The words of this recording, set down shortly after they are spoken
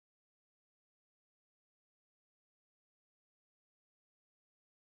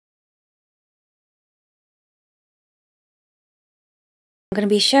I'm going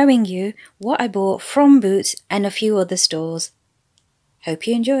to be showing you what I bought from Boots and a few other stores. Hope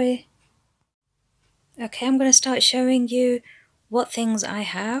you enjoy. Okay, I'm going to start showing you what things I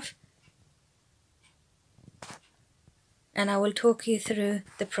have, and I will talk you through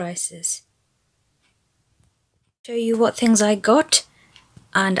the prices. Show you what things I got,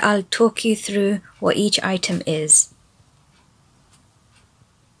 and I'll talk you through what each item is.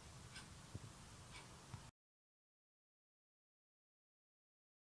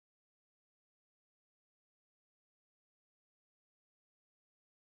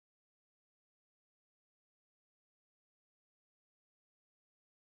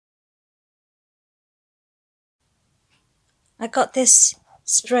 I got this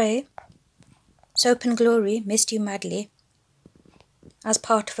spray, Soap and Glory Mist You Madly, as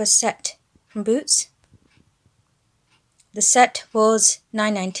part of a set from Boots. The set was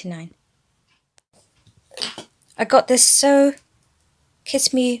 $9.99. I got this So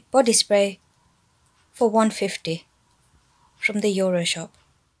Kiss Me body spray for $1.50 from the Euro shop.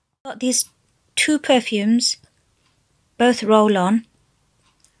 I got these two perfumes, both roll-on,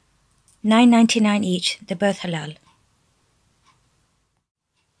 $9.99 each. They're both halal.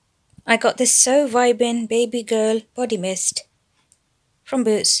 I got this So Vibin Baby Girl Body Mist from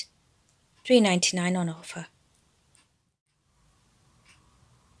Boots, $3.99 on offer.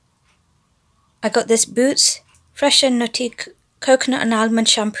 I got this Boots Fresh and Nutty Coconut and Almond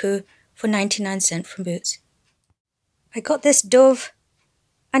Shampoo for 99 cents from Boots. I got this Dove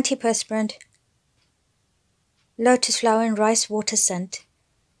Anti Perspirant Lotus Flower and Rice Water Scent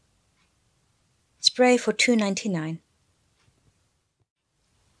spray for $2.99.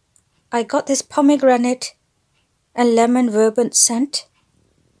 I got this Pomegranate and Lemon Verbant Scent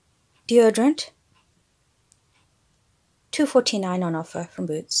deodorant, $2.49 on offer from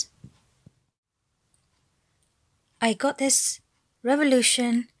Boots. I got this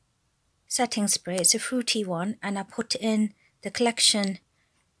Revolution setting spray. It's a fruity one, and I put in the collection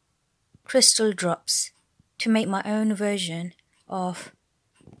crystal drops to make my own version of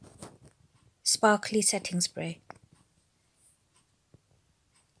sparkly setting spray.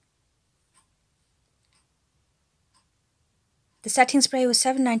 The setting spray was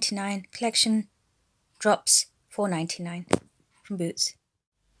 $7.99, collection drops $4.99 from Boots.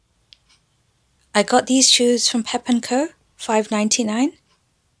 I got these shoes from Pep & Co, $5.99.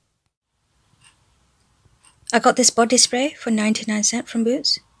 I got this body spray for 99 cents from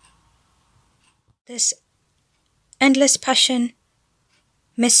Boots. This Endless Passion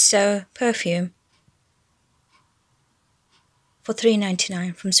Miss So perfume for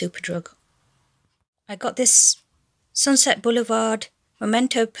 $3.99 from Superdrug. I got this Sunset Boulevard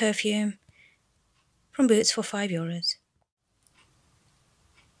Memento perfume from Boots for €5.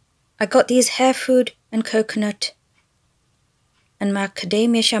 I got these hair food and coconut and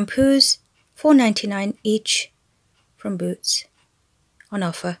macadamia shampoos, $4.99 each from Boots on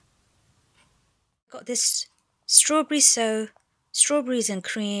offer. I got this Strawberry So Strawberries and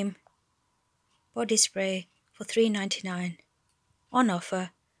Cream body spray for $3.99 on offer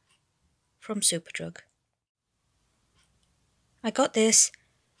from Superdrug. I got this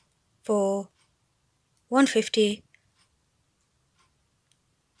for $1.50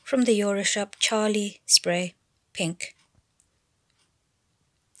 from the Euro shop, Charlie spray pink.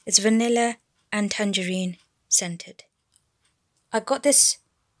 It's vanilla and tangerine scented. I got this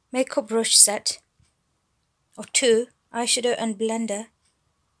makeup brush set of 2 eyeshadow and blender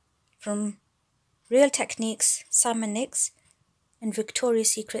from Real Techniques Salmon Nix and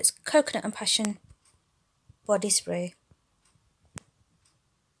Victoria's Secret's Coconut and Passion body spray.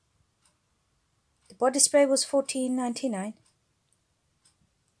 The body spray was $14.99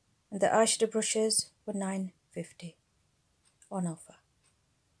 and the eyeshadow brushes were $9.50 on offer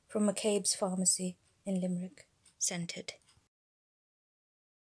from McCabes Pharmacy in Limerick, scented.